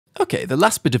Okay, the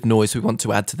last bit of noise we want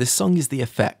to add to this song is the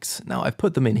effects. Now I've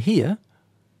put them in here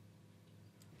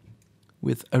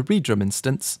with a redrum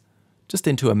instance just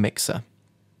into a mixer.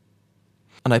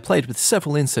 And I played with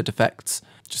several insert effects,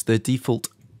 just the default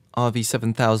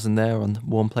RV7000 there on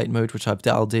warm plate mode, which I've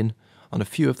dialed in on a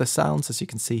few of the sounds, as you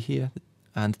can see here,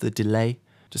 and the delay,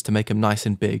 just to make them nice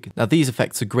and big. Now these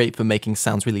effects are great for making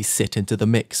sounds really sit into the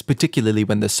mix, particularly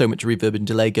when there's so much reverb and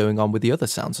delay going on with the other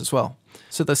sounds as well.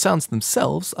 So the sounds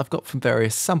themselves I've got from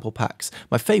various sample packs.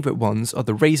 My favourite ones are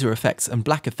the Razor Effects and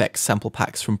Black Effects sample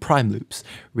packs from Prime Loops.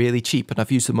 Really cheap, and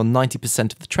I've used them on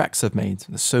 90% of the tracks I've made.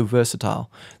 They're so versatile.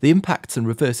 The impacts and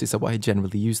reverses are what I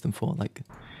generally use them for,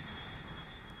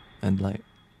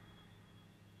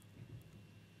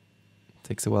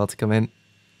 takes a while to come in.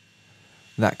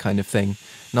 That kind of thing.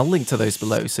 And I'll link to those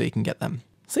below so you can get them.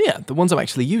 So yeah, the ones I'm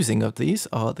actually using of these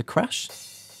are the crash,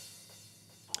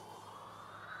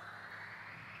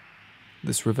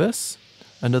 this reverse,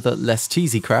 another less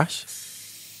cheesy crash,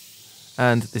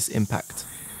 and this impact.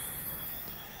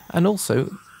 And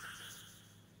also,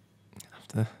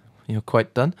 after you're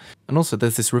quite done, and also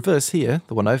there's this reverse here,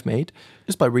 the one I've made,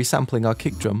 just by resampling our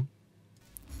kick drum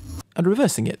and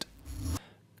reversing it.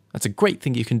 That's a great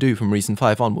thing you can do from Reason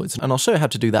 5 onwards, and I'll show you how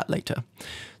to do that later.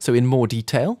 So in more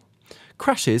detail,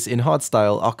 crashes in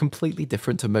hardstyle are completely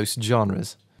different to most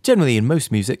genres. Generally in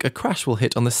most music, a crash will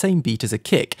hit on the same beat as a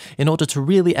kick in order to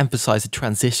really emphasize a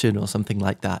transition or something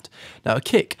like that. Now a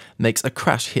kick makes a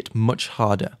crash hit much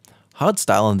harder.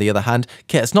 Hardstyle, on the other hand,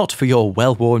 cares not for your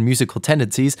well-worn musical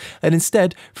tendencies and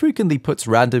instead frequently puts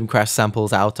random crash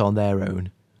samples out on their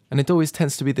own. And it always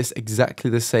tends to be this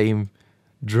exactly the same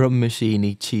drum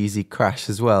machine-y cheesy crash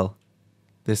as well.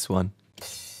 This one.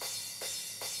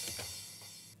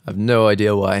 I've no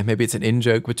idea why. Maybe it's an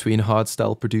in-joke between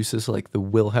hardstyle producers like the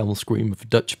Wilhelm scream of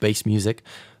Dutch bass music,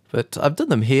 but I've done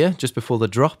them here just before the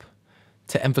drop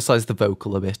to emphasize the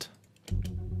vocal a bit.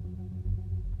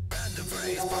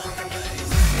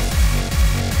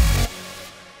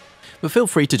 But feel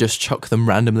free to just chuck them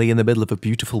randomly in the middle of a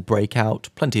beautiful breakout.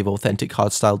 Plenty of authentic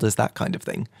hardstyle does that kind of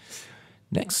thing.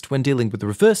 Next, when dealing with the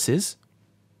reverses,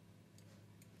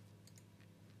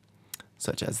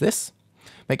 such as this,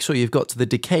 make sure you've got the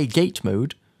decay gate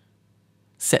mode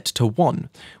set to 1,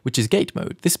 which is gate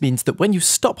mode. This means that when you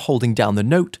stop holding down the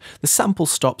note, the sample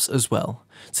stops as well.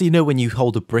 So you know when you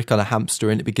hold a brick on a hamster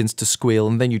and it begins to squeal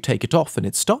and then you take it off and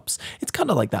it stops? It's kind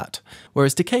of like that.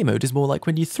 Whereas decay mode is more like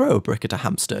when you throw a brick at a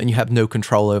hamster and you have no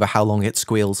control over how long it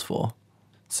squeals for.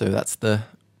 So that's the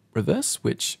reverse,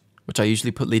 which I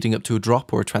usually put leading up to a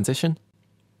drop or a transition.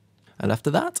 And after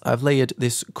that, I've layered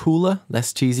this cooler,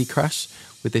 less cheesy crash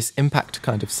with this impact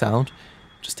kind of sound,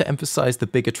 just to emphasize the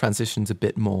bigger transitions a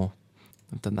bit more.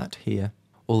 I've done that here.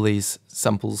 All these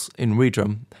samples in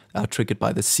redrum are triggered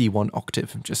by the C1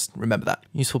 octave. Just remember that.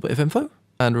 Useful bit of info.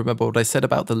 And remember what I said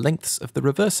about the lengths of the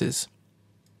reverses.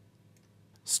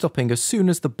 Stopping as soon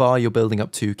as the bar you're building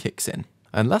up to kicks in.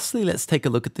 And lastly, let's take a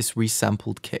look at this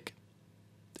resampled kick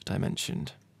that I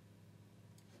mentioned.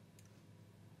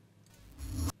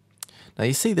 Now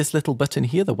you see this little button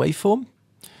here, the waveform?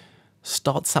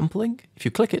 Start sampling. If you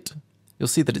click it, you'll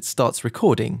see that it starts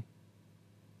recording.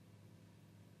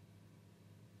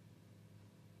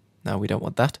 Now we don't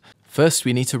want that. First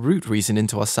we need to route Reason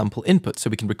into our sample input so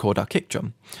we can record our kick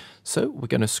drum. So we're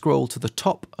going to scroll to the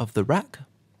top of the rack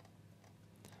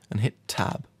and hit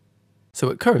tab.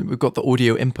 So at current we've got the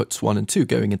audio inputs 1 and 2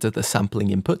 going into the sampling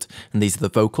input, and these are the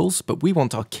vocals, but we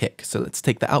want our kick. So let's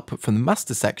take the output from the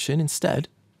master section instead.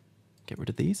 Get rid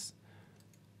of these,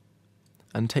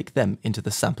 and take them into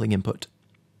the sampling input,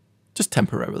 just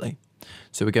temporarily.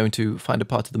 So we're going to find a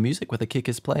part of the music where the kick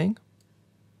is playing.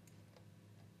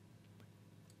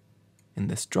 In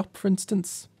this drop, for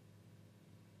instance.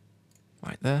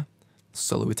 Right there.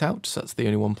 Solo it out, so that's the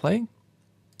only one playing.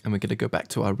 And we're going to go back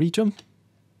to our redrum.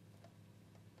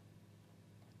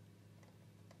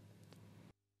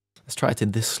 Let's try it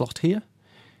in this slot here.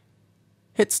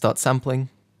 Hit start sampling,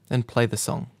 and play the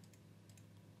song.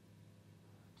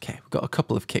 Okay, we've got a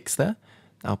couple of kicks there.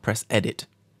 Now press edit.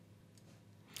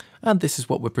 And this is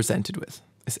what we're presented with,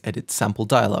 this edit sample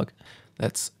dialog.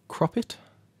 Let's crop it,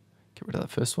 get rid of that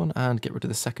first one, and get rid of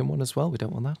the second one as well. We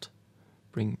don't want that.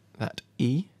 Bring that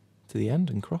E to the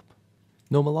end and crop.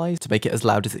 Normalize to make it as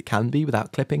loud as it can be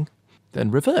without clipping.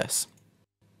 Then reverse.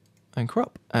 And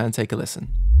crop, and take a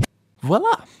listen.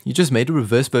 Voila! You just made a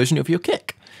reverse version of your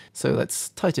kick. So let's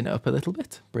tighten it up a little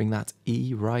bit. Bring that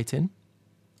E right in.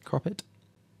 Crop it.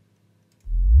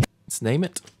 Let's name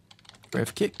it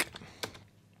Rev Kick.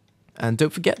 And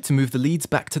don't forget to move the leads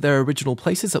back to their original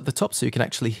places up the top so you can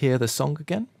actually hear the song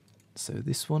again. So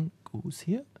this one goes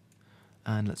here,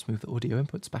 And let's move the audio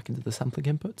inputs back into the sampling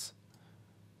inputs.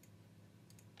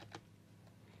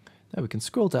 Now we can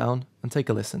scroll down and take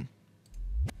a listen.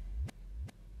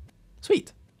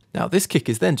 Sweet. Now this kick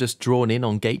is then just drawn in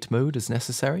on gate mode as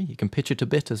necessary. You can pitch it a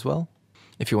bit as well,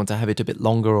 if you want to have it a bit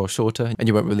longer or shorter, and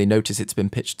you won't really notice it's been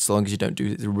pitched so long as you don't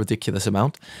do a ridiculous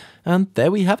amount. And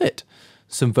there we have it.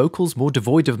 Some vocals more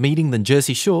devoid of meaning than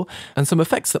Jersey Shore, and some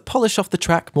effects that polish off the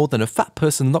track more than a fat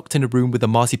person locked in a room with a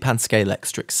marzipan scale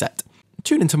extric set.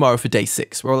 Tune in tomorrow for day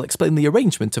 6, where I'll explain the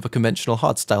arrangement of a conventional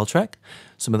hardstyle track,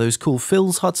 some of those cool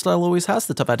fills hardstyle always has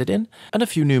that I've added in, and a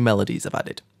few new melodies I've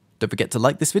added. Don't forget to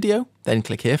like this video, then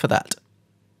click here for that.